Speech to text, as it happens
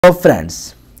Hello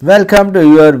friends, welcome to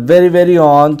your very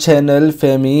own channel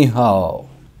Femi How.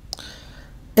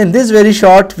 In this very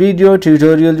short video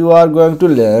tutorial you are going to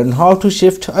learn how to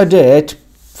shift a date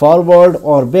forward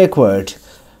or backward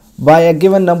by a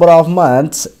given number of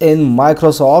months in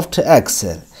Microsoft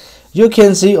Excel. You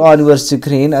can see on your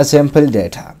screen a sample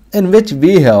data in which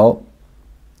we have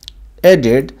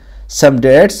added some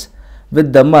dates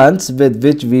with the months with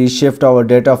which we shift our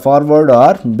data forward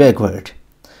or backward,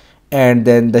 and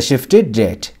then the shifted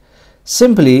date.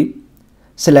 Simply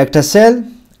select a cell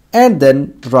and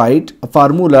then write a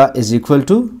formula is equal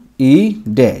to E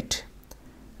date,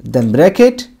 then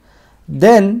bracket,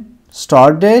 then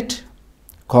start date,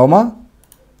 comma,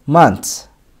 months,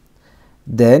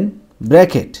 then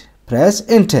bracket, press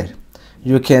enter.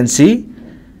 You can see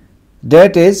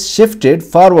date is shifted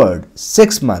forward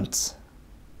 6 months.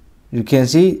 You can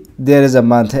see there is a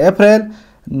month April,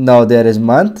 now there is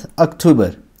month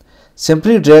October.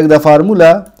 Simply drag the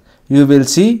formula, you will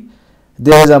see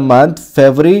there is a month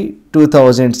February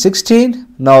 2016,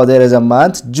 now there is a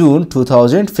month June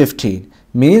 2015,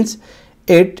 means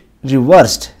it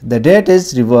reversed, the date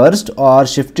is reversed or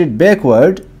shifted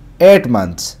backward 8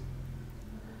 months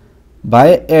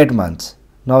by 8 months.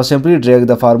 Now simply drag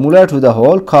the formula to the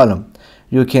whole column.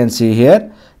 You can see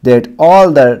here that all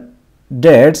the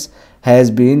dates has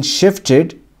been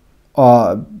shifted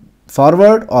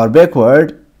forward or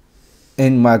backward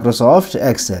in Microsoft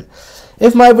Excel.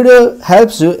 If my video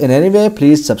helps you in any way,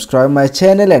 please subscribe my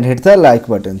channel and hit the like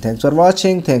button. Thanks for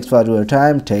watching. Thanks for your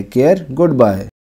time. Take care. Goodbye.